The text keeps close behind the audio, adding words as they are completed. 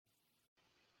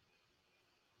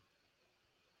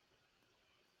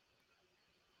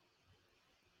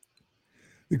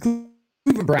The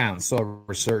Cleveland Browns saw a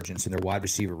resurgence in their wide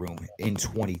receiver room in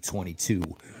 2022,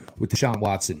 with Deshaun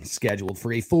Watson scheduled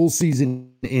for a full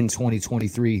season in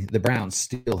 2023. The Browns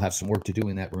still have some work to do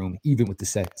in that room, even with the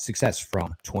success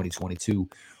from 2022.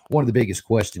 One of the biggest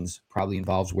questions probably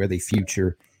involves where the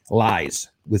future lies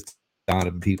with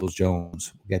Donovan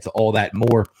Peoples-Jones. We'll get to all that and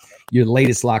more. Your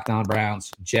latest Locked On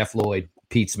Browns, Jeff Lloyd,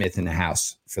 Pete Smith in the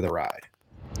house for the ride.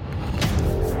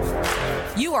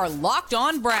 You are Locked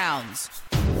On Browns,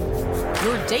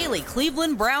 your daily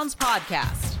Cleveland Browns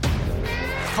podcast.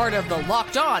 Part of the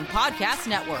Locked On Podcast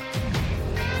Network.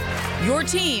 Your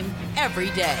team every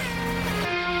day.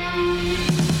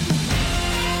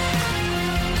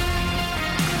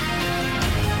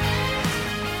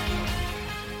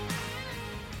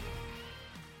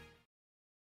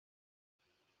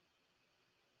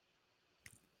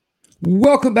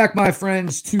 Welcome back, my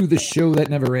friends, to the show that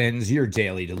never ends, your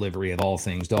daily delivery of all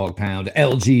things Dog Pound,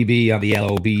 LGB on the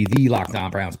LOB, the Locked On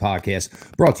Browns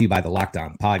podcast, brought to you by the Locked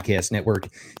On Podcast Network,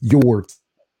 your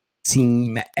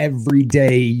team every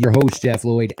day. Your host, Jeff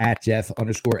Lloyd, at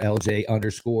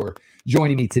Jeff_LJ_.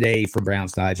 Joining me today from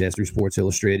Browns Digest through Sports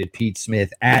Illustrated, Pete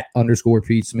Smith, at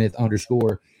 _Pete Smith_. We're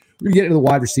going to get into the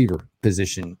wide receiver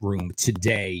position room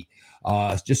today.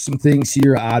 Just some things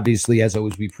here. Obviously, as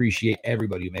always, we appreciate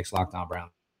everybody who makes Locked On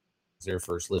Browns their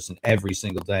first listen every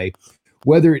single day,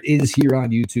 whether it is here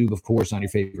on YouTube, of course, on your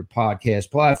favorite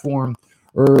podcast platform,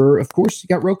 or, of course, you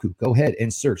got Roku. Go ahead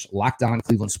and search Locked On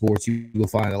Cleveland Sports. You will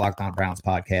find the Locked On Browns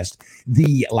podcast,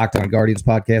 the Locked On Guardians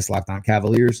podcast, Locked On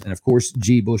Cavaliers, and, of course,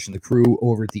 G. Bush and the crew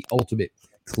over at the Ultimate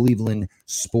Cleveland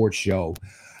Sports Show.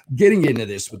 Getting into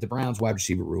this with the Browns wide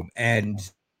receiver room, and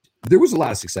there was a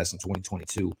lot of success in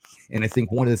 2022. And I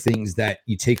think one of the things that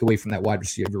you take away from that wide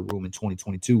receiver room in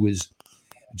 2022 is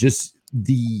just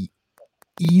the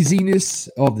easiness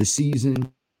of the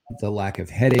season, the lack of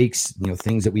headaches,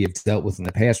 things that we have dealt with in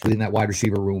the past within that wide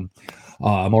receiver room.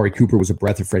 Amari Cooper was a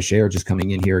breath of fresh air just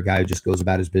coming in here, a guy who just goes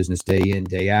about his business day in,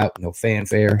 day out, no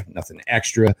fanfare, nothing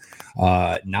extra,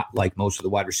 not like most of the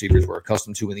wide receivers we're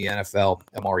accustomed to in the NFL.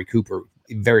 Amari Cooper,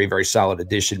 very, very solid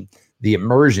addition. The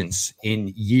emergence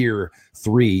in year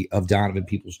 3 of Donovan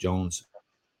Peoples-Jones,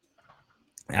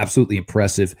 absolutely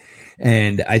impressive.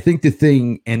 And I think the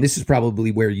thing, and this is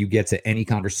probably where you get to any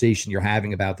conversation you're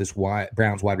having about this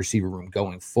Browns wide receiver room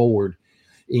going forward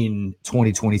in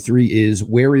 2023, is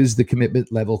where is the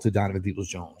commitment level to Donovan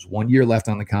Peoples-Jones? 1 year left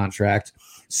on the contract,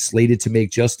 slated to make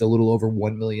just a little over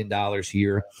 $1 million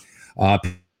here.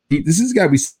 This is a guy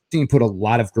we've seen put a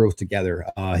lot of growth together.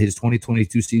 His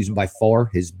 2022 season, by far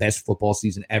his best football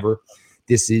season ever.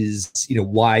 This is,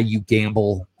 why you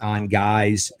gamble on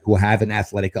guys who have an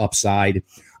athletic upside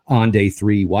on day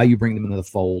 3, why you bring them into the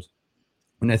fold.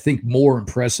 And I think more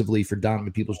impressively for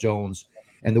Donovan Peoples-Jones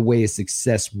and the way his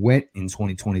success went in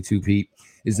 2022, Pete,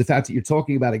 is the fact that you're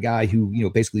talking about a guy who,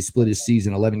 basically split his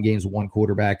season, 11 games with one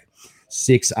quarterback,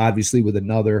 6 obviously with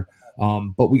another.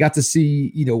 But we got to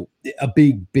see, a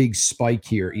big spike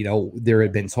here. There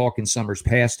had been talk in summers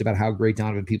past about how great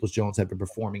Donovan Peoples-Jones had been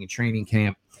performing in training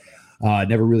camp.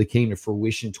 Never really came to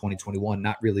fruition in 2021.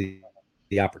 Not really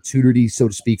the opportunity, so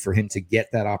to speak, for him to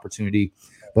get that opportunity.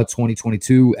 But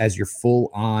 2022, as your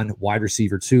full-on wide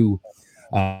receiver 2,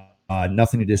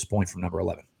 nothing to disappoint from number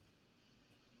 11.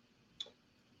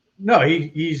 No,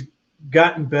 he's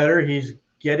gotten better. He's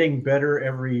getting better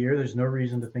every year. There's no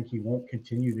reason to think he won't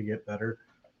continue to get better.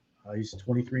 He's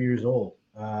 23 years old.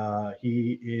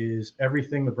 He is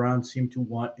everything the Browns seem to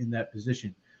want in that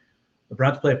position. The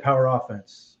Browns play a power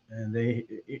offense, and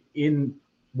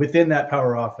within that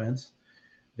power offense,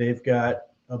 they've got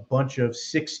a bunch of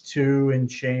 6'2" and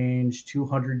change,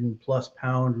 200+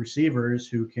 pound receivers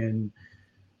who can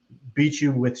beat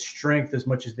you with strength as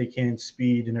much as they can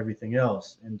speed and everything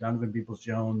else. And Donovan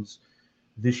Peoples-Jones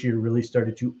this year really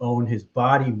started to own his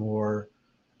body more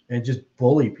and just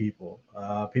bully people.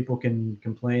 People can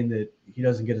complain that he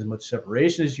doesn't get as much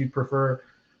separation as you'd prefer.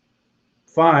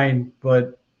 Fine,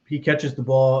 but he catches the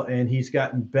ball and he's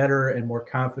gotten better and more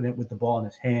confident with the ball in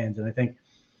his hands. And I think,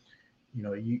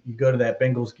 you go to that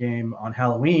Bengals game on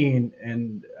Halloween,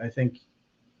 and I think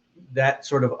that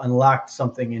sort of unlocked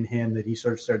something in him that he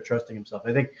sort of started trusting himself.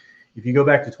 I think if you go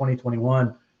back to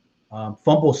 2021,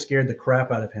 fumbles scared the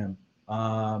crap out of him.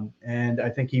 And I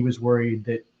think he was worried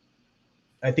that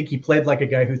I think he played like a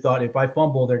guy who thought, if I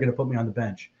fumble, they're going to put me on the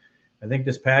bench. I think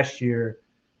this past year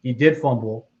he did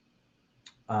fumble,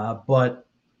 but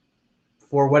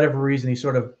for whatever reason, he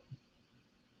sort of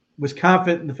was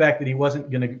confident in the fact that he wasn't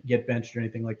going to get benched or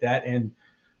anything like that, and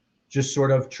just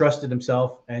sort of trusted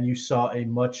himself. And you saw a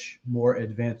much more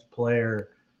advanced player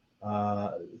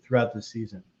throughout the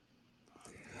season.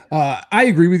 I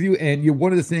agree with you. And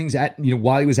one of the things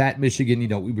while he was at Michigan,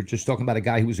 we were just talking about a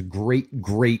guy who was a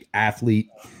great athlete,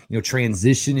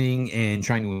 transitioning and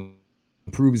trying to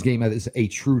improve his game as a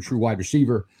true wide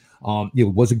receiver.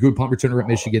 Was a good punt returner at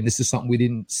Michigan. This is something we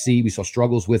didn't see. We saw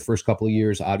struggles with first couple of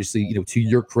years. Obviously, to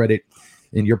your credit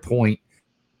and your point,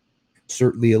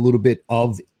 certainly a little bit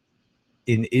of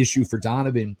an issue for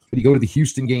Donovan. But you go to the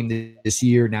Houston game this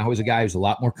year, now he's a guy who's a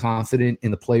lot more confident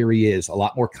in the player he is, a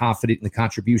lot more confident in the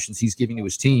contributions he's giving to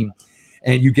his team.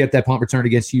 And you get that punt return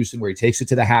against Houston where he takes it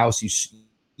to the house.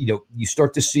 You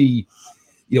start to see,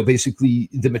 basically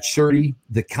the maturity,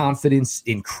 the confidence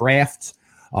in craft,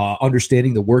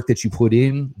 understanding the work that you put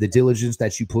in, the diligence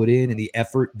that you put in, and the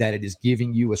effort that it is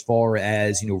giving you as far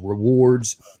as,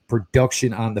 rewards,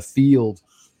 production on the field.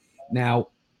 Now,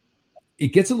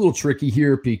 it gets a little tricky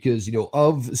here because,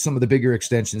 of some of the bigger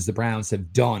extensions the Browns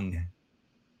have done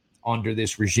under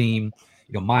this regime,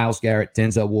 Myles Garrett,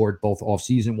 Denzel Ward, both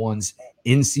off-season ones,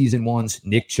 in-season ones,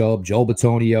 Nick Chubb, Joel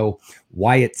Bitonio,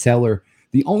 Wyatt Teller.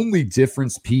 The only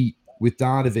difference, Pete, with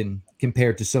Donovan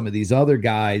compared to some of these other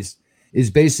guys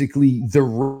is basically the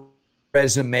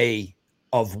resume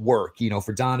of work.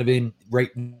 For Donovan right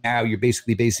now, you're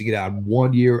basically basing it on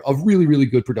 1 year of really, really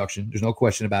good production. There's no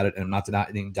question about it. And I'm not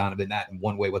denying Donovan that in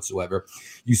one way whatsoever.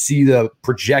 You see the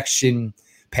projection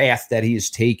path that he has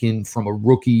taken from a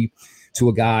rookie to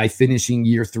a guy finishing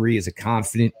year 3 as a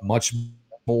confident, much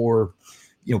more,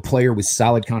 player with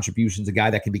solid contributions, a guy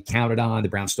that can be counted on. The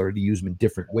Browns started to use him in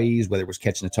different ways, whether it was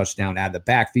catching a touchdown out of the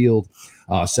backfield,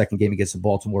 second game against the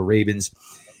Baltimore Ravens.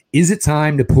 Is it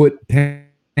time to put pen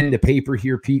to paper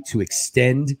here, Pete, to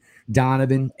extend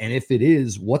Donovan? And if it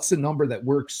is, what's the number that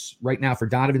works right now for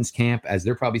Donovan's camp, as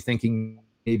they're probably thinking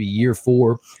maybe year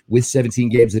 4 with 17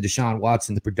 games of Deshaun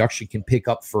Watson, the production can pick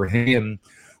up for him?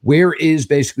 Where is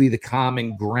basically the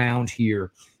common ground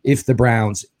here if the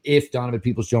Browns, if Donovan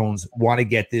Peoples-Jones want to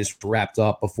get this wrapped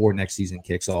up before next season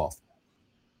kicks off?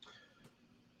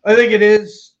 I think it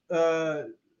is the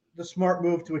smart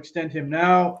move to extend him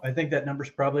now. I think that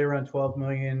number's probably around 12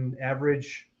 million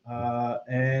average.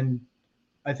 And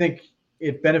I think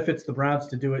it benefits the Browns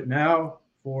to do it now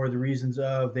for the reasons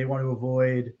of they want to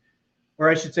avoid, or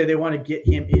I should say they want to get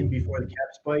him in before the cap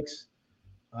spikes.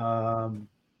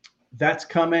 That's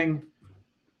coming.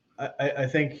 I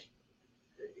think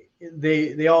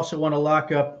they also want to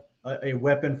lock up a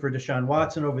weapon for Deshaun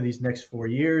Watson over these next 4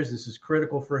 years. This is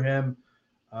critical for him.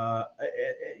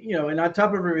 And on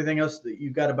top of everything else that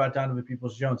you've got about Donovan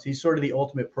Peoples-Jones, he's sort of the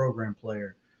ultimate program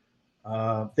player.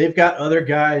 They've got other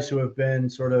guys who have been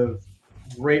sort of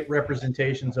great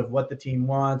representations of what the team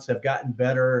wants, have gotten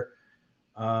better,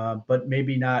 but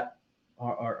maybe not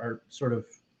are sort of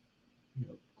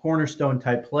cornerstone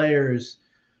type players.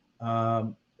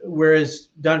 Whereas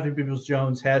Donovan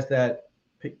Peoples-Jones has that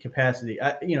capacity.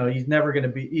 He's probably never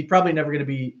going to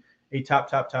be a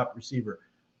top receiver.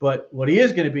 But what he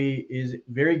is going to be is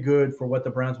very good for what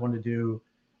the Browns want to do.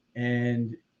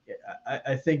 And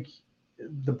I think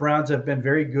the Browns have been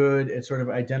very good at sort of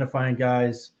identifying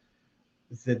guys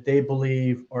that they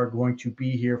believe are going to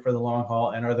be here for the long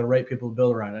haul and are the right people to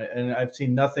build around. And I've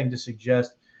seen nothing to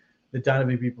suggest that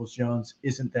Donovan Peoples-Jones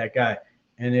isn't that guy.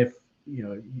 And if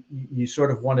you sort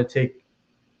of want to take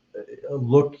a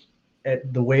look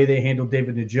at the way they handled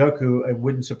David Njoku, it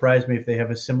wouldn't surprise me if they have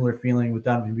a similar feeling with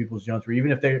Donovan Peoples-Jones, where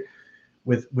even if they're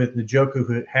with Njoku,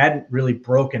 who hadn't really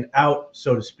broken out,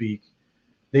 so to speak,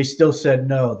 they still said,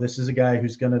 no, this is a guy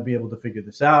who's going to be able to figure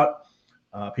this out.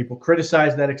 People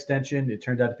criticized that extension. It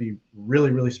turned out to be really,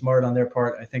 really smart on their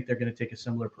part. I think they're going to take a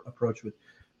similar approach with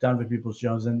Donovan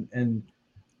Peoples-Jones. And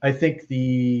I think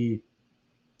the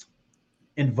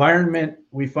environment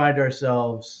we find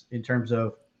ourselves in terms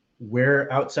of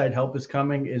where outside help is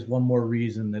coming is one more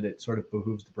reason that it sort of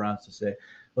behooves the Browns to say,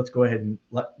 let's go ahead and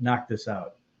knock this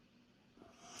out.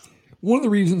 One of the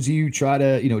reasons you try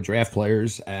to, draft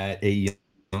players at a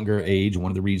younger age,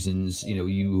 one of the reasons,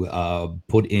 you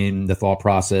put in the thought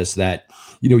process that,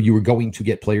 you were going to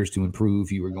get players to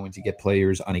improve. You were going to get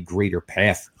players on a greater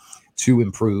path to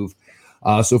improve.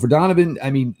 So for Donovan,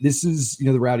 this is,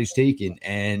 the route he's taken.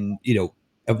 And,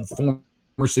 a former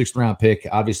 6th round pick,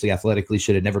 obviously athletically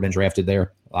should have never been drafted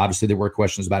there. Obviously there were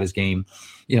questions about his game.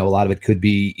 A lot of it could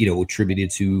be,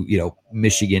 attributed to,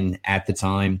 Michigan at the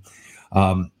time.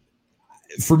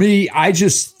 For me, I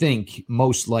just think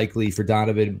most likely for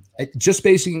Donovan, just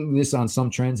basing this on some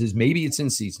trends, is maybe it's in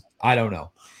season. I don't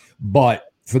know.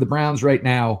 But for the Browns right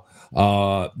now,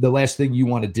 the last thing you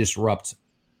want to disrupt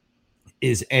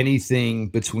is anything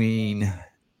between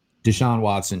Deshaun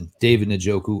Watson, David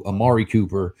Njoku, Amari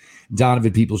Cooper,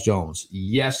 Donovan Peoples-Jones.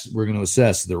 Yes, we're going to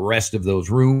assess the rest of those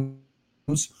rooms,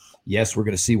 Yes, we're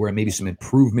going to see where maybe some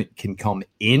improvement can come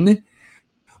in,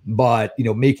 but,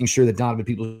 making sure that Donovan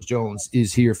Peoples-Jones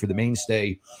is here for the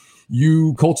mainstay.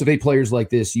 You cultivate players like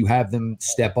this. You have them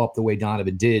step up the way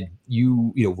Donovan did.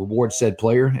 You reward said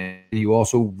player, and you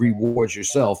also reward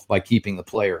yourself by keeping the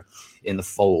player in the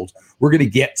fold. We're going to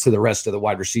get to the rest of the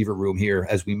wide receiver room here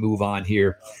as we move on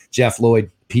here. Jeff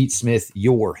Lloyd, Pete Smith,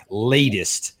 your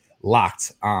latest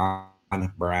Locked On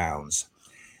Browns.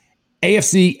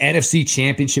 AFC NFC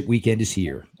Championship weekend is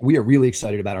here. We are really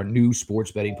excited about our new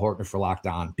sports betting partner for Locked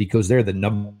On because they're the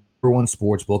number one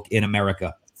sports book in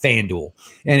America, FanDuel.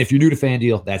 And if you're new to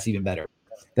FanDuel, that's even better.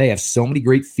 They have so many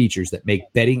great features that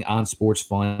make betting on sports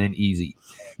fun and easy.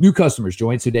 New customers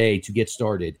join today to get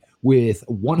started with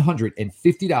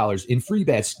 $150 in free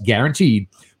bets guaranteed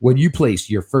when you place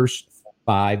your first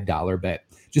 $5 bet.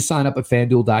 Just sign up at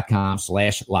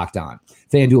FanDuel.com/lockedon.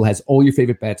 FanDuel has all your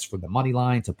favorite bets from the money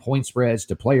line to point spreads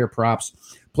to player props.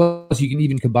 Plus, you can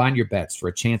even combine your bets for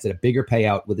a chance at a bigger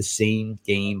payout with the same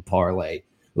game parlay.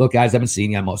 Look, guys, I've been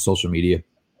seeing you on social media,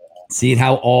 seeing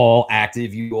how all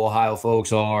active you Ohio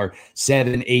folks are.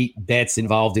 7, 8 bets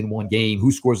involved in one game.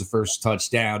 Who scores the first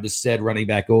touchdown? Does said running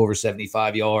back over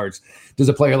 75 yards? Does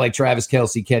a player like Travis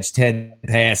Kelce catch 10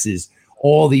 passes?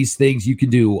 All these things you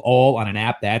can do all on an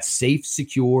app that's safe,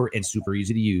 secure, and super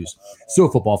easy to use. So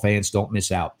football fans, don't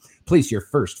miss out. Place your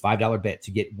first $5 bet to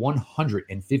get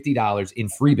 $150 in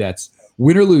free bets,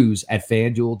 win or lose, at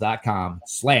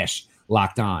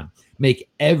FanDuel.com/lockedon. Make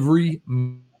every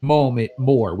moment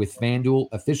more with FanDuel,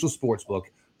 official sportsbook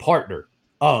partner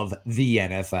of the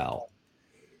NFL.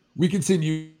 We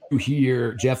continue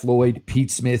here. Jeff Lloyd,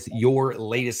 Pete Smith, your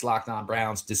latest Locked On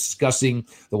Browns, discussing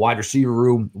the wide receiver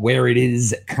room, where it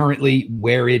is currently,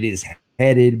 where it is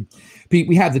headed. Pete,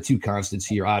 we have the two constants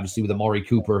here, obviously, with Amari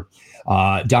Cooper,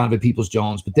 Donovan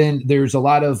Peoples-Jones, but then there's a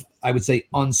lot of, I would say,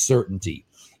 uncertainty.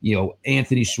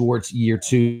 Anthony Schwartz, year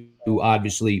 2,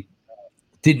 obviously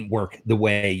didn't work the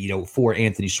way, for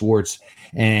Anthony Schwartz.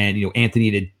 And, Anthony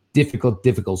in a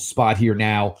difficult spot here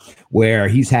now where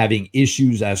he's having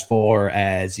issues as far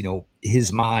as,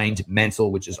 his mind, mental,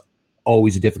 which is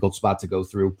always a difficult spot to go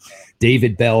through.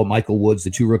 David Bell, Michael Woods, the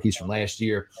 2 rookies from last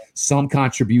year, some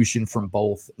contribution from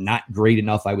both, not great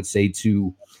enough, I would say,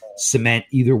 to cement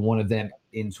either one of them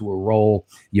into a role.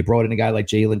 You brought in a guy like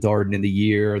Jalen Darden in the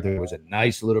year. There was a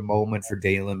nice little moment for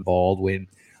Dalen Baldwin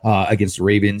against the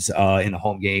Ravens in a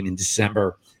home game in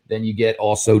December. Then you get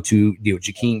also to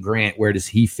Jakeem Grant. Where does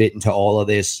he fit into all of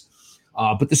this?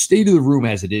 But the state of the room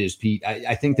as it is, Pete,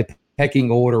 I think the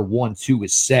pecking order 1-2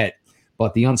 is set,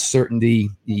 but the uncertainty,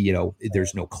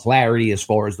 there's no clarity as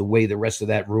far as the way the rest of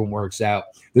that room works out.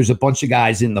 There's a bunch of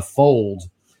guys in the fold,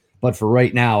 but for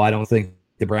right now, I don't think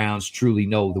the Browns truly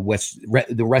know the rest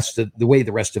of the way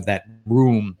the rest of that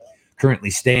room currently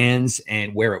stands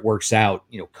and where it works out,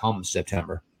 come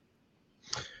September.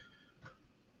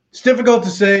 It's difficult to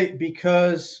say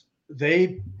because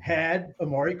they had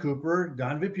Amari Cooper,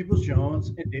 Donovan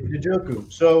Peoples-Jones, and David Njoku.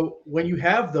 So when you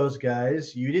have those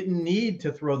guys, you didn't need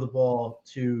to throw the ball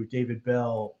to David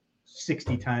Bell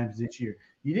 60 times this year.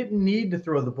 You didn't need to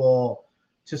throw the ball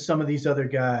to some of these other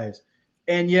guys.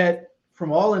 And yet,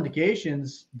 from all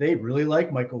indications, they really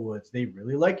like Michael Woods. They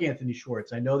really like Anthony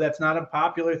Schwartz. I know that's not a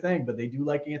popular thing, but they do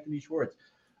like Anthony Schwartz.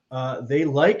 They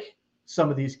like some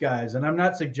of these guys. And I'm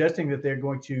not suggesting that they're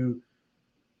going to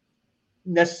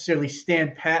necessarily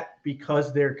stand pat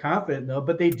because they're confident, though,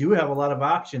 but they do have a lot of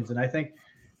options. And I think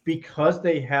because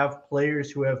they have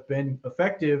players who have been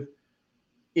effective,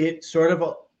 it sort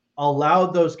of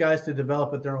allowed those guys to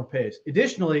develop at their own pace.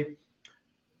 Additionally,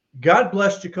 God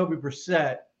bless Jacoby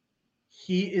Brissett.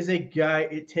 He is a guy,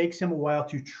 it takes him a while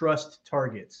to trust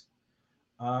targets.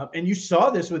 And you saw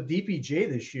this with DPJ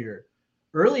this year.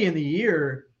 Early in the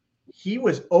year, he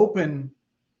was open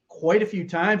quite a few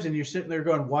times, and you're sitting there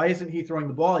going, why isn't he throwing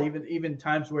the ball? Even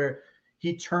times where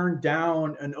he turned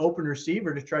down an open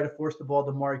receiver to try to force the ball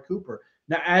to Amari Cooper.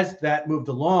 Now, as that moved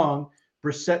along,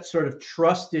 Brissett sort of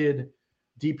trusted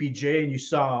DPJ, and you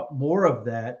saw more of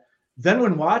that. Then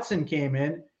when Watson came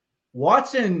in,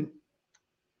 Watson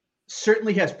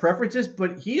certainly has preferences,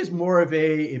 but he is more of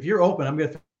a, if you're open, I'm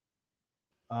going to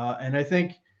and I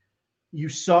think you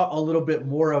saw a little bit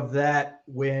more of that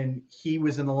when he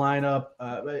was in the lineup.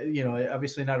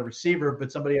 Obviously not a receiver,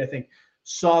 but somebody I think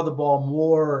saw the ball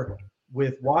more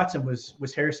with Watson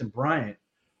was Harrison Bryant.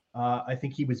 I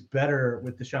think he was better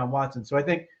with Deshaun Watson. So I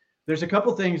think there's a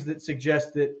couple things that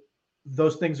suggest that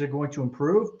those things are going to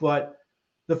improve. But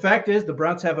the fact is the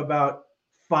Browns have about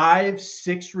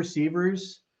 5-6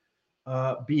 receivers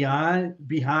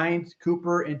behind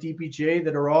Cooper and DPJ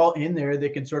that are all in there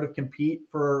that can sort of compete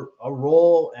for a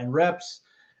role and reps.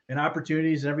 and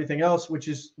opportunities and everything else, which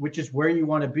is where you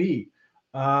want to be.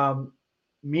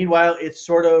 Meanwhile, it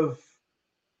sort of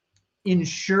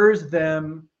ensures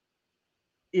them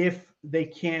if they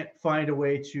can't find a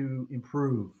way to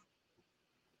improve.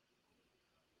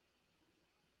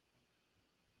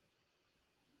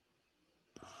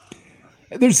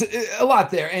 There's a lot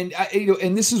there, and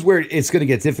and this is where it's going to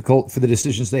get difficult for the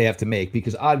decisions they have to make,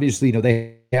 because obviously,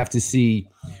 they have to see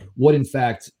what in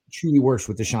fact truly works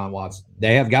with Deshaun Watson.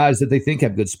 They have guys that they think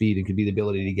have good speed and could be the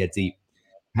ability to get deep.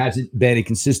 Hasn't been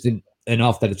consistent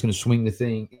enough that it's going to swing the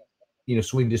thing,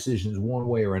 swing decisions one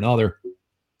way or another.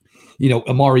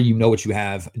 Amari, what you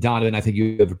have. Donovan, I think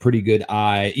you have a pretty good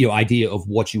idea of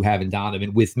what you have in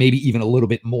Donovan, with maybe even a little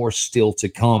bit more still to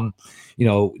come.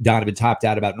 Donovan topped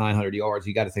out about 900 yards.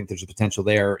 You got to think there's a potential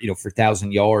there, for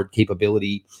 1,000-yard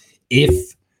capability.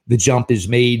 If the jump is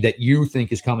made that you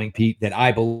think is coming, Pete, that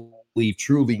I believe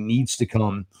truly needs to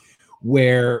come,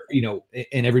 where,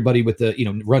 and everybody with the,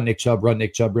 run Nick Chubb, run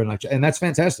Nick Chubb, and that's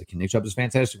fantastic. Nick Chubb is a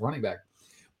fantastic running back.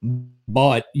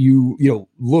 But you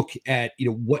look at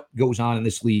what goes on in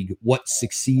this league, what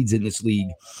succeeds in this league,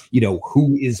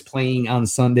 who is playing on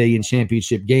Sunday in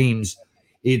championship games.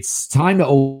 It's time to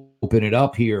open it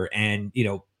up here, and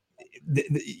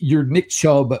your Nick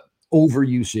Chubb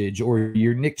overusage, or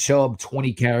your Nick Chubb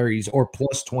 20 carries or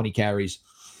plus 20 carries,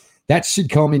 that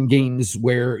should come in games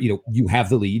where you have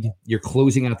the lead, you're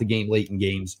closing out the game late in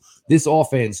games. This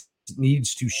offense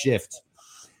needs to shift.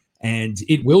 And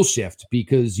it will shift,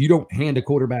 because you don't hand a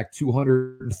quarterback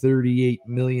 $238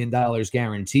 million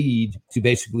guaranteed to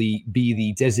basically be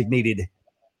the designated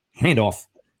handoff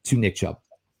to Nick Chubb.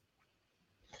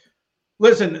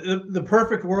 Listen, the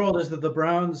perfect world is that the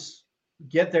Browns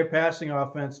get their passing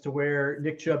offense to where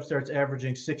Nick Chubb starts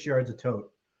averaging 6 yards a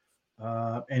tote.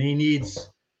 And he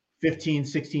needs 15,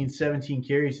 16, 17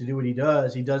 carries to do what he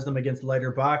does. He does them against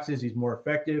lighter boxes. He's more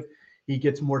effective. He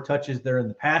gets more touches there in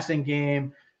the passing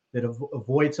game that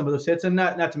avoid some of those hits. And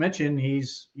not to mention,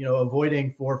 he's,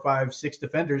 avoiding 4, 5, 6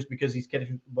 defenders because he's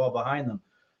catching the ball behind them.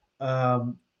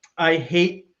 I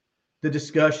hate the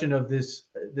discussion of this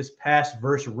pass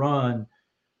versus run.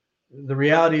 The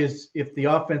reality is, if the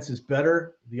offense is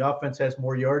better, the offense has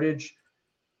more yardage,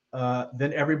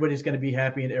 then everybody's going to be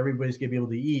happy and everybody's going to be able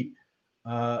to eat.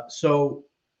 So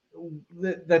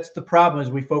that's the problem, is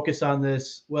we focus on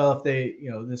this. Well, if they,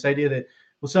 this idea that,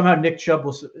 well, somehow Nick Chubb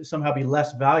will somehow be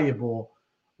less valuable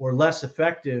or less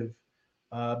effective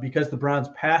because the Browns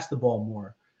pass the ball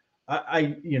more.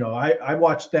 I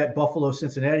watched that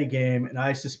Buffalo-Cincinnati game, and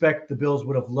I suspect the Bills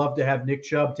would have loved to have Nick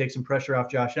Chubb take some pressure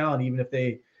off Josh Allen, even if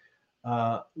they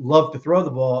love to throw the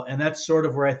ball. And that's sort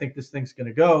of where I think this thing's going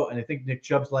to go. And I think Nick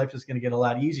Chubb's life is going to get a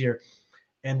lot easier.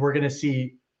 And we're going to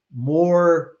see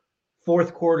more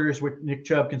fourth quarters where Nick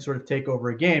Chubb can sort of take over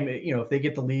a game, if they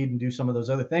get the lead and do some of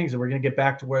those other things. And we're going to get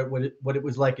back to what it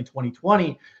was like in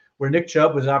 2020, where Nick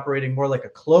Chubb was operating more like a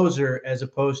closer as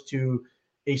opposed to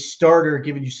a starter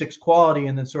giving you 6 quality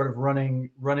and then sort of running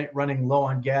low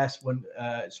on gas when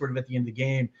sort of at the end of the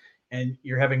game, and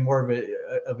you're having more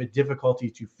of a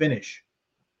difficulty to finish.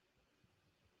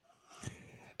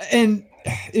 And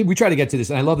we try to get to this,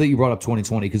 and I love that you brought up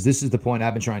 2020, because this is the point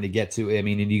I've been trying to get to. I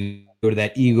mean, and you go to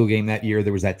that Eagle game that year,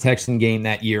 there was that Texan game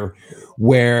that year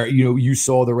where, you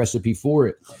saw the recipe for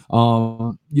it.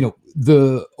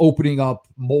 The opening up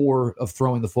more of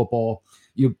throwing the football,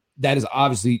 that is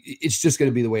obviously, it's just going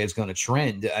to be the way it's going to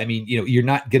trend. I mean, you're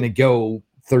not going to go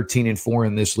 13-4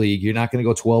 in this league. You're not going to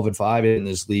go 12-5 in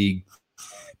this league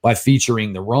by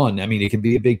featuring the run. I mean, it can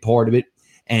be a big part of it.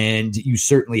 And you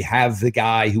certainly have the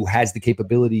guy who has the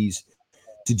capabilities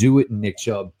to do it in Nick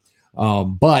Chubb.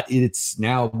 But it's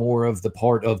now more of the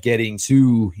part of getting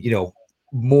to,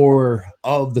 more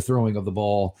of the throwing of the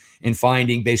ball and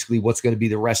finding basically what's going to be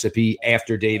the recipe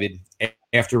after David,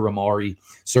 after Amari,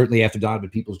 certainly after Donovan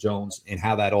Peoples-Jones, and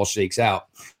how that all shakes out.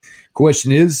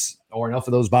 Question is, are enough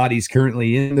of those bodies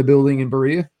currently in the building in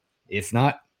Berea? If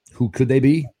not, who could they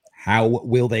be? How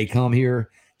will they come here?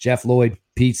 Jeff Lloyd,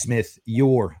 Pete Smith,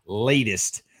 your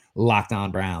latest Locked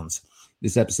On Browns.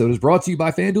 This episode is brought to you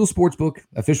by FanDuel Sportsbook,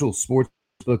 official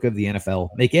sportsbook of the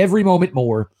NFL. Make every moment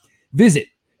more. Visit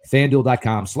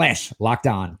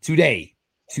FanDuel.com/LockedOn today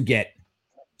to get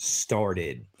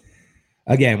started.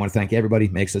 Again, I want to thank everybody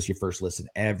who makes us your first listen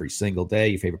every single day,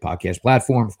 your favorite podcast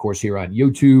platform. Of course, here on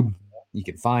YouTube. You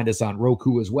can find us on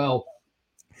Roku as well.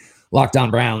 Locked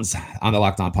On Browns on the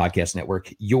Locked On Podcast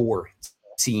Network, your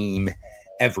team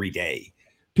every day.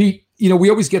 Pete, we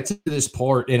always get to this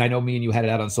part, and I know me and you had it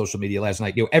out on social media last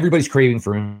night. Everybody's craving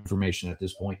for information at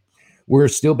this point. We're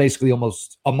still basically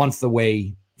almost a month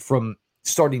away from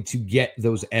starting to get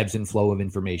those ebbs and flow of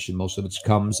information. Most of it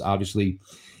comes, obviously,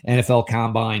 NFL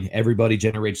Combine. Everybody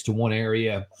generates to one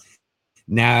area.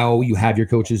 Now you have your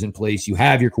coaches in place. You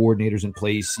have your coordinators in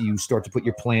place. You start to put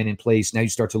your plan in place. Now you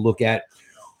start to look at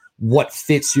what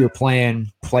fits your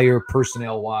plan, player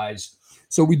personnel-wise.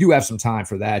 So we do have some time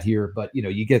for that here. But,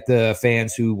 you get the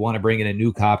fans who want to bring in a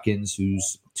Nuke Hopkins,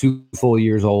 who's 2 full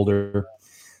years older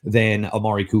than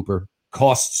Amari Cooper,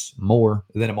 costs more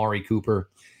than Amari Cooper.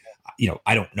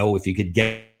 I don't know if you could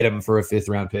get him for a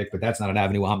 5th-round pick, but that's not an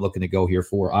avenue I'm looking to go here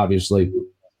for, obviously.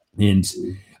 And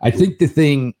I think the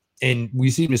thing, and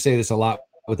we seem to say this a lot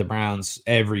with the Browns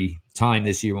every time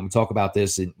this year when we talk about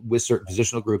this and with certain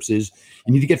positional groups, is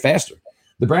you need to get faster.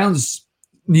 The Browns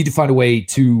need to find a way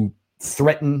to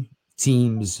threaten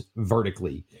teams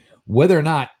vertically. Whether or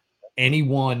not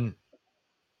anyone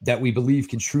that we believe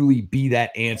can truly be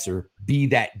that answer, be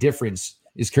that difference,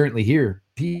 is currently here.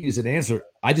 P is an answer.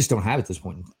 I just don't have at this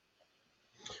point.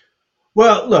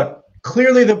 Well, look,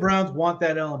 clearly the Browns want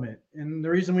that element. And the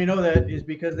reason we know that is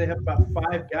because they have about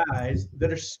 5 guys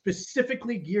that are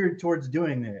specifically geared towards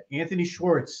doing that. Anthony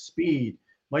Schwartz, speed.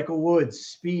 Michael Woods,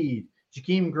 speed.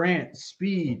 Jakeem Grant,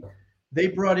 speed. They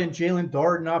brought in Jalen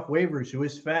Darden off waivers, who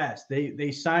is fast.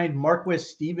 They signed Marquez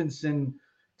Stevenson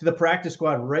to the practice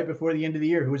squad right before the end of the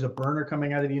year, who is a burner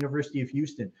coming out of the University of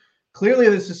Houston. Clearly,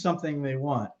 this is something they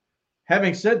want.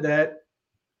 Having said that,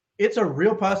 it's a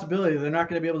real possibility they're not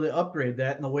going to be able to upgrade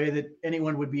that in the way that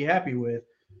anyone would be happy with,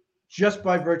 just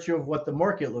by virtue of what the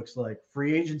market looks like.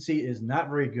 Free agency is not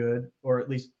very good, or at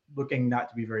least looking not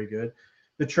to be very good.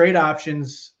 The trade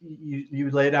options, you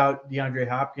laid out DeAndre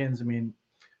Hopkins. I mean,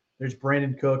 there's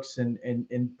Brandon Cooks and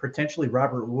potentially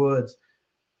Robert Woods.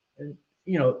 And,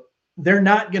 they're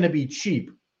not going to be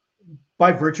cheap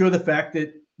by virtue of the fact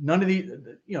that none of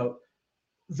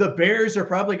the Bears are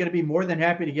probably going to be more than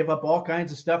happy to give up all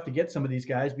kinds of stuff to get some of these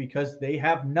guys because they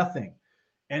have nothing.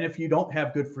 And if you don't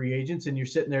have good free agents and you're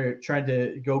sitting there trying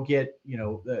to go get,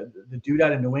 the dude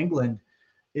out of New England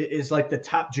is like the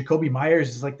top, Jacoby Myers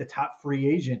is like the top free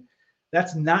agent.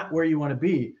 That's not where you want to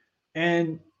be.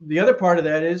 And the other part of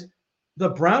that is the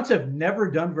Browns have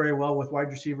never done very well with wide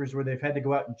receivers where they've had to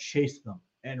go out and chase them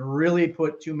and really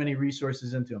put too many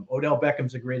resources into them. Odell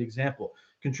Beckham's a great example.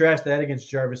 Contrast that against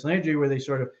Jarvis Landry, where they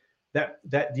sort of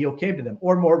that deal came to them.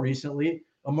 Or more recently,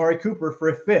 Amari Cooper for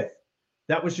a 5th.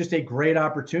 That was just a great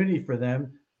opportunity for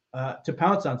them to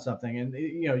pounce on something. And,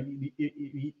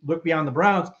 you look beyond the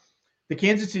Browns, the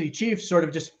Kansas City Chiefs sort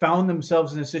of just found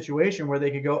themselves in a situation where they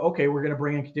could go, okay, we're going to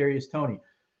bring in Kadarius Toney.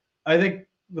 I think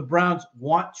the Browns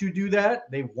want to do that.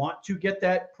 They want to get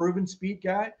that proven speed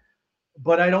guy,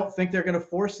 but I don't think they're going to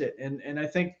force it. And I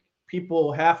think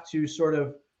people have to sort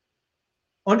of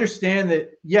understand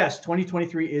that, yes,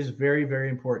 2023 is very, very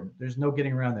important. There's no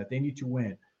getting around that. They need to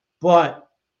win. But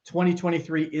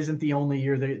 2023 isn't the only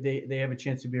year they have a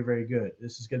chance to be very good.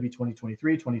 This is going to be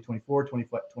 2023, 2024,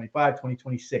 2025,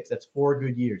 2026. That's 4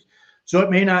 good years. So it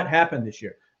may not happen this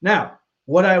year. Now,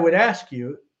 what I would ask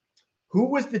you, who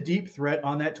was the deep threat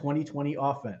on that 2020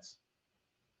 offense?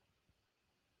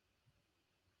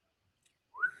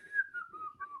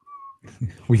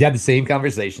 We had the same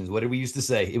conversations. What did we used to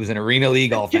say? It was an arena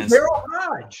league offense. KhaDarel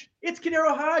Hodge. It's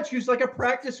KhaDarel Hodge, who's like a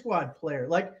practice squad player.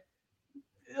 Like,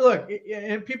 look,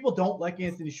 and people don't like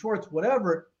Anthony Schwartz,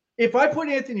 whatever. If I put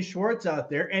Anthony Schwartz out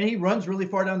there and he runs really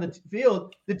far down the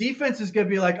field, the defense is going to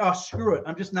be like, oh, screw it.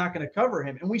 I'm just not going to cover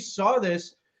him. And we saw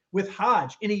this with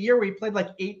Hodge in a year where he played like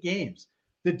 8 games.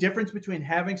 The difference between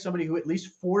having somebody who at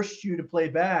least forced you to play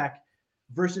back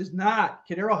versus not.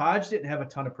 KhaDarel Hodge didn't have a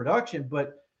ton of production,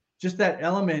 but just that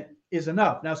element is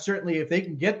enough. Now, certainly if they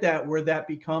can get that where that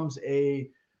becomes a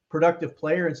productive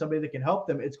player and somebody that can help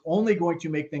them, it's only going to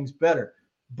make things better.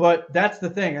 But that's the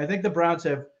thing. I think the Browns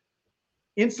have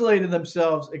insulated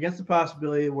themselves against the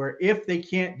possibility where if they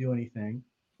can't do anything,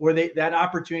 or that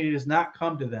opportunity does not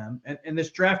come to them, and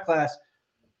this draft class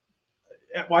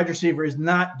at wide receiver is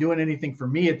not doing anything for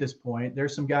me at this point.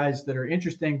 There's some guys that are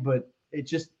interesting, but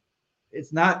it's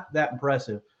not that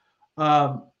impressive.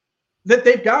 That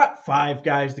they've got 5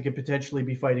 guys that could potentially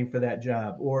be fighting for that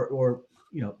job, or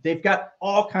they've got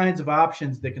all kinds of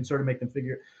options that can sort of make them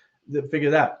figure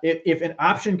that out. If an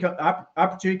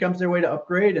opportunity comes their way to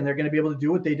upgrade and they're going to be able to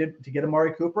do what they did to get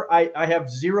Amari Cooper, I have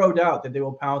zero doubt that they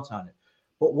will pounce on it.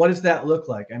 But what does that look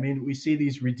like? I mean, we see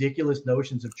these ridiculous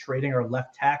notions of trading our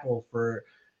left tackle for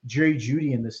Jerry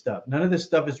Jeudy and this stuff. None of this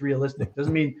stuff is realistic.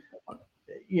 Doesn't mean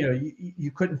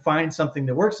you couldn't find something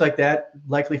that works like that,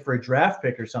 likely for a draft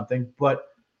pick or something. But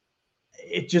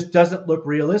it just doesn't look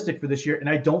realistic for this year. And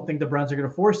I don't think the Browns are going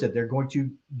to force it. They're going to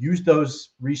use those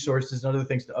resources and other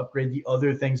things to upgrade the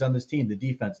other things on this team, the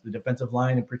defense, the defensive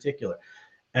line in particular,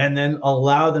 and then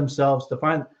allow themselves to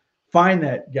find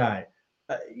that guy.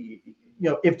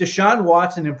 If Deshaun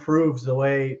Watson improves the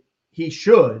way he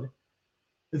should,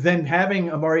 then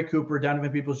having Amari Cooper,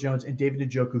 Donovan Peoples-Jones, and David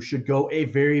Njoku should go a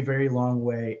very, very long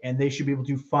way, and they should be able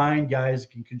to find guys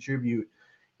that can contribute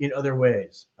in other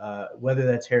ways, whether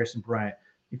that's Harrison Bryant.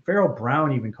 Farrell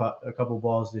Brown even caught a couple of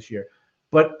balls this year.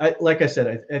 But like I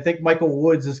said, I think Michael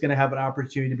Woods is going to have an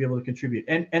opportunity to be able to contribute.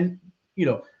 And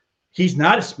he's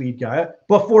not a speed guy,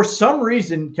 but for some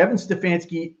reason, Kevin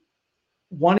Stefanski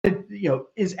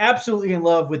is absolutely in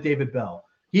love with David Bell.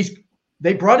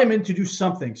 They brought him in to do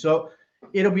something. So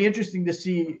it'll be interesting to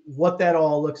see what that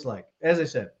all looks like. As I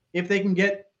said, if they can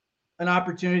get an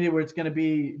opportunity where it's going to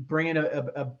be bringing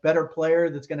a better player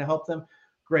that's going to help them,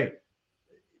 great.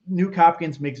 Nuke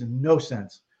Hopkins makes no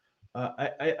sense.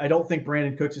 I don't think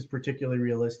Brandon Cooks is particularly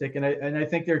realistic, and I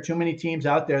think there are too many teams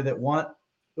out there that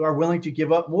are willing to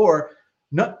give up more.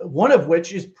 One of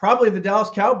which is probably the Dallas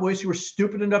Cowboys, who were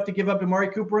stupid enough to give up Amari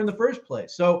Cooper in the first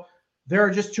place. So there are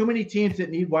just too many teams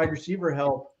that need wide receiver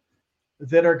help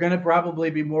that are going to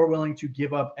probably be more willing to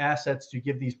give up assets to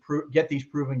get these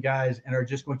proven guys, and are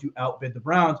just going to outbid the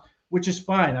Browns, which is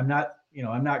fine. I'm not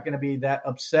going to be that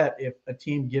upset if a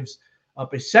team gives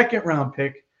up a second round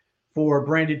pick for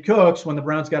Brandon Cooks when the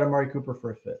Browns got Amari Cooper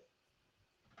for a fifth.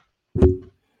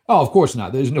 Oh, of course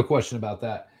not. There's no question about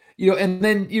that. And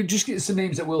then you just get some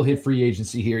names that will hit free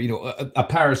agency here. A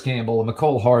Paris Campbell, a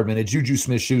McCole Hardman, a Juju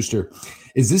Smith-Schuster.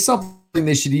 Is this something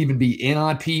they should even be in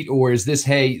on, Pete? Or is this,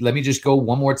 hey, let me just go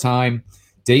one more time,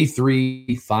 day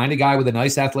 3, find a guy with a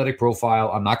nice athletic profile.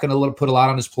 I'm not going to put a lot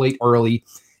on his plate early.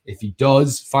 If he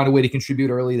does find a way to contribute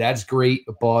early, that's great.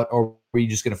 But are we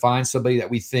just going to find somebody that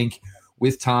we think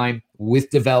with time,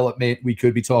 with development, we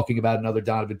could be talking about another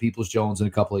Donovan Peoples-Jones in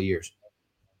a couple of years?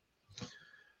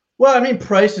 Well, I mean,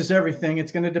 price is everything.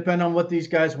 It's going to depend on what these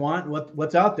guys want,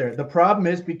 what's out there. The problem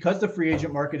is, because the free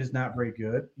agent market is not very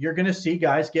good, you're going to see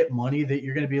guys get money that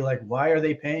you're going to be like, why are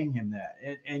they paying him that?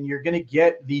 And you're going to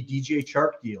get the DJ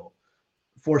Chark deal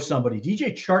for somebody.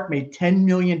 DJ Chark made $10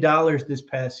 million this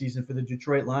past season for the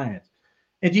Detroit Lions.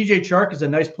 And DJ Chark is a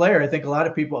nice player. I think a lot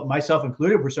of people, myself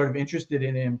included, were sort of interested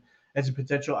in him as a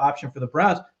potential option for the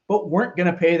Browns, but weren't going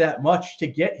to pay that much to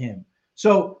get him.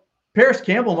 So Paris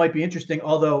Campbell might be interesting,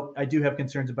 although I do have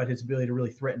concerns about his ability to really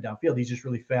threaten downfield. He's just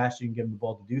really fast. You can give him the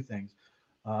ball to do things.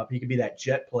 He could be that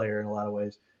jet player in a lot of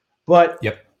ways. But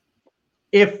yep.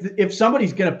 If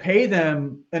somebody's going to pay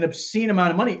them an obscene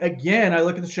amount of money, again, I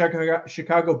look at the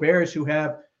Chicago Bears, who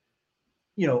have,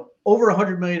 over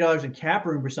 $100 million in cap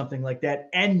room or something like that,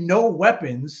 and no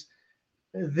weapons.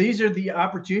 These are the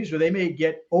opportunities where they may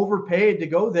get overpaid to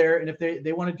go there. And if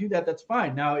they want to do that, that's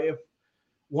fine. Now, if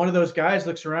one of those guys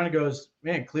looks around and goes,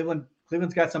 man,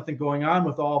 Cleveland's got something going on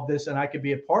with all of this, and I could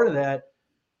be a part of that,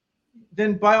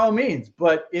 then by all means.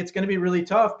 But it's going to be really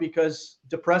tough because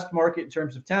depressed market in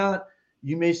terms of talent,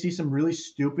 you may see some really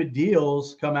stupid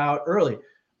deals come out early.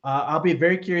 I'll be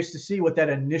very curious to see what that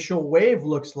initial wave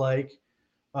looks like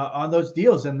on those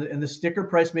deals. And the sticker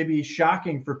price may be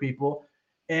shocking for people.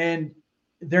 And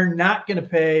they're not going to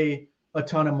pay a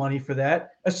ton of money for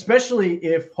that, especially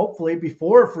if hopefully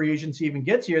before free agency even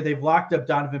gets here, they've locked up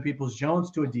Donovan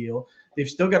Peoples-Jones to a deal. They've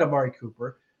still got Amari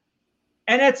Cooper.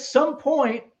 And at some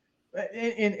point,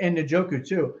 and Njoku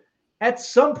too, at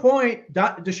some point,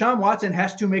 Deshaun Watson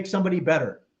has to make somebody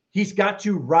better. He's got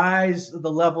to rise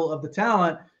the level of the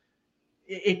talent.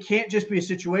 It can't just be a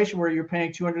situation where you're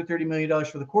paying $230 million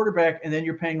for the quarterback and then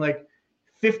you're paying like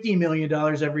 $50 million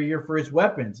every year for his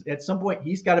weapons. At some point,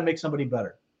 he's got to make somebody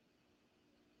better.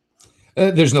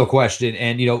 There's no question.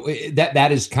 And,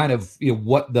 that is kind of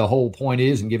what the whole point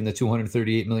is. And given the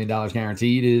 $238 million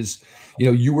guaranteed is,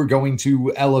 you were going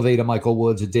to elevate a Michael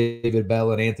Woods, a David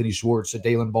Bell, an Anthony Schwartz, a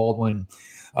Dalen Baldwin,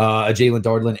 a Jalen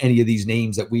Darden, any of these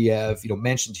names that we have,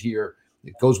 mentioned here.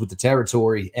 It goes with the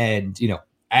territory. And,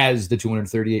 as the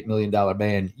 $238 million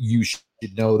man, you should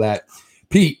know that.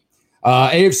 Pete,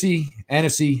 AFC,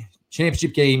 NFC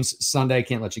championship games Sunday.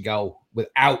 Can't let you go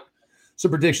without some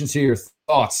predictions here.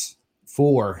 Thoughts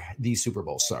for the Super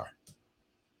Bowl, sir?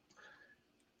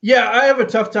 Yeah, I have a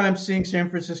tough time seeing San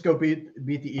Francisco beat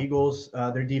the Eagles.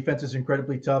 Their defense is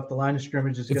incredibly tough. The line of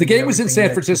scrimmage is. If the game was in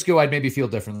San Francisco, I'd maybe feel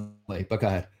differently. But go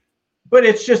ahead. But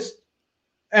it's just,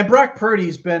 and Brock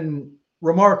Purdy's been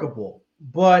remarkable.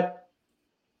 But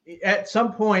at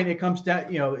some point, it comes down.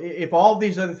 If all of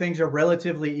these other things are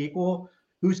relatively equal,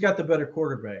 who's got the better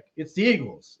quarterback? It's the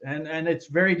Eagles, and it's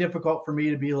very difficult for me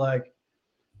to be like,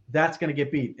 that's going to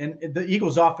get beat. And the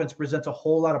Eagles offense presents a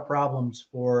whole lot of problems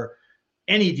for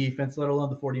any defense, let alone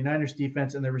the 49ers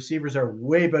defense. And the receivers are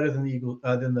way better than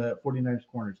the 49ers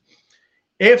corners.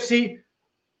 AFC,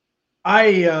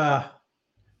 I'm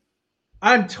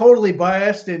totally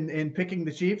biased in picking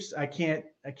the Chiefs. I can't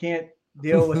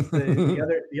deal with the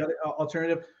other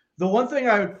alternative. The one thing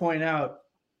I would point out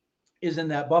is in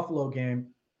that Buffalo game,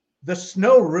 the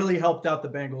snow really helped out the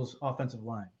Bengals offensive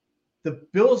line. The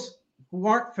Bills, who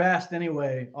aren't fast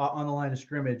anyway on the line of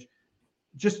scrimmage,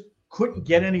 just couldn't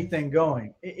get anything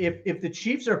going. If the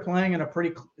Chiefs are playing in a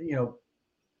pretty,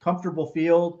 comfortable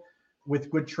field with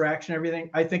good traction and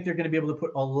everything, I think they're going to be able to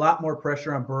put a lot more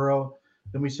pressure on Burrow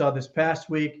than we saw this past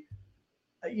week.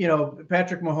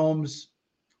 Patrick Mahomes,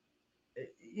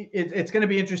 it's going to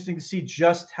be interesting to see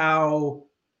just how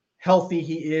healthy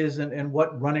he is and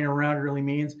what running around really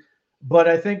means. But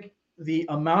I think the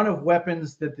amount of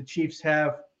weapons that the Chiefs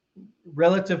have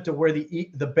relative to where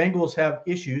the Bengals have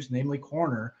issues, namely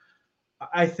corner,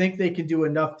 I think they can do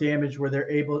enough damage where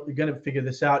they're going to figure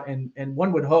this out. And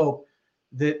one would hope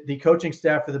that the coaching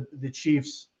staff of the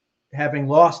Chiefs, having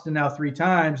lost now 3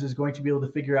 times, is going to be able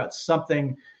to figure out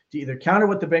something to either counter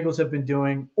what the Bengals have been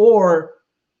doing, or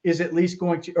is at least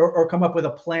going to, or come up with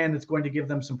a plan that's going to give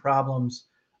them some problems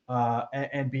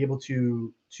and be able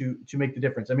to make the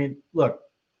difference. I mean, look,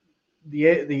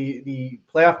 the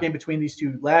playoff game between these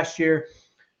two last year,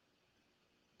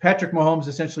 Patrick Mahomes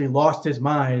essentially lost his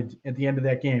mind at the end of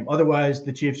that game. Otherwise,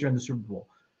 the Chiefs are in the Super Bowl.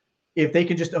 If they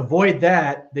could just avoid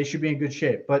that, they should be in good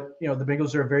shape. But, the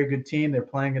Bengals are a very good team. They're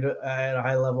playing at a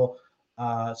high level.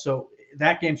 So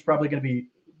that game's probably going to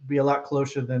be a lot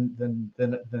closer than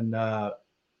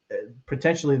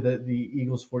potentially the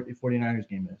Eagles 49ers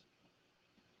game is.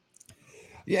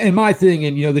 Yeah, and my thing,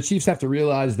 and the Chiefs have to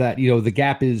realize that the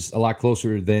gap is a lot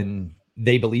closer than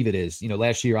they believe it is.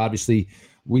 Last year, obviously,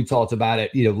 we talked about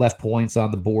it. Left points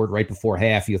on the board right before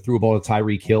half. Threw a ball to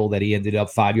Tyreek Hill that he ended up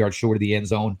 5 yards short of the end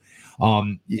zone.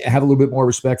 Have a little bit more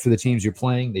respect for the teams you're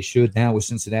playing. They should now with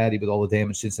Cincinnati, with all the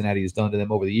damage Cincinnati has done to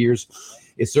them over the years.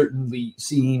 It certainly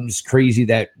seems crazy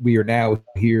that we are now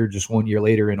here just 1 year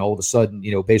later, and all of a sudden,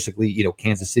 basically,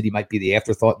 Kansas City might be the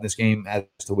afterthought in this game as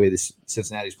to the way this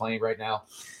Cincinnati's playing right now.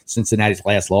 Cincinnati's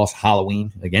last loss,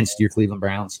 Halloween, against your Cleveland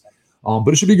Browns. But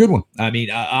it should be a good one. I mean,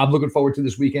 I'm looking forward to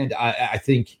this weekend. I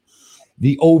think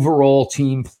the overall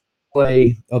team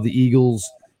play of the Eagles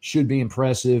should be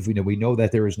impressive. We know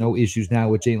that there is no issues now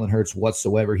with Jalen Hurts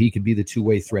whatsoever. He can be the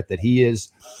two-way threat that he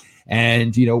is.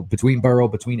 And, between Burrow,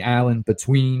 between Allen,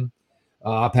 between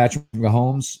Patrick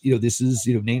Mahomes, this is,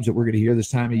 names that we're going to hear this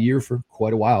time of year for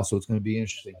quite a while. So it's going to be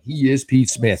interesting. He is Pete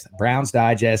Smith, Browns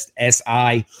Digest,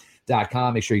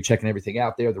 SI.com. Make sure you're checking everything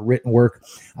out there. The written work,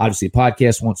 obviously a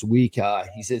podcast once a week.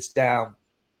 He sits down,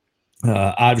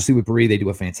 obviously with Bree. They do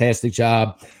a fantastic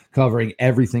job covering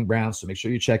everything Browns. So make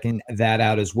sure you're checking that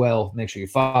out as well. Make sure you're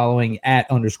following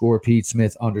 @_Pete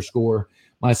Smith_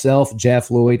 myself, Jeff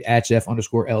Lloyd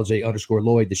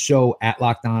 @Jeff_LJ_Lloyd, the show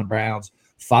 @Locked On Browns,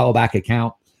 follow back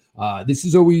account. This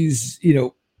is always,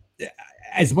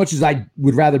 as much as I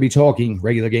would rather be talking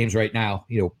regular games right now,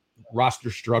 roster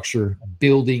structure,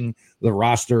 building the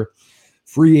roster,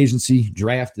 free agency,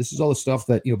 draft. This is all the stuff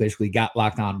that, basically got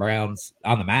Locked On Browns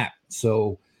on the map.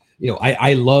 So,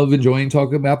 I love enjoying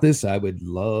talking about this. I would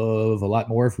love a lot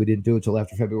more if we didn't do it until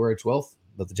after February 12th,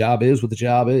 but the job is what the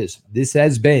job is. This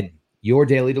has been your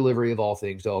daily delivery of all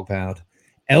things Dog Pound.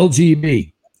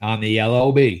 LGB on the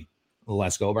LOB.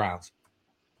 Let's go Browns.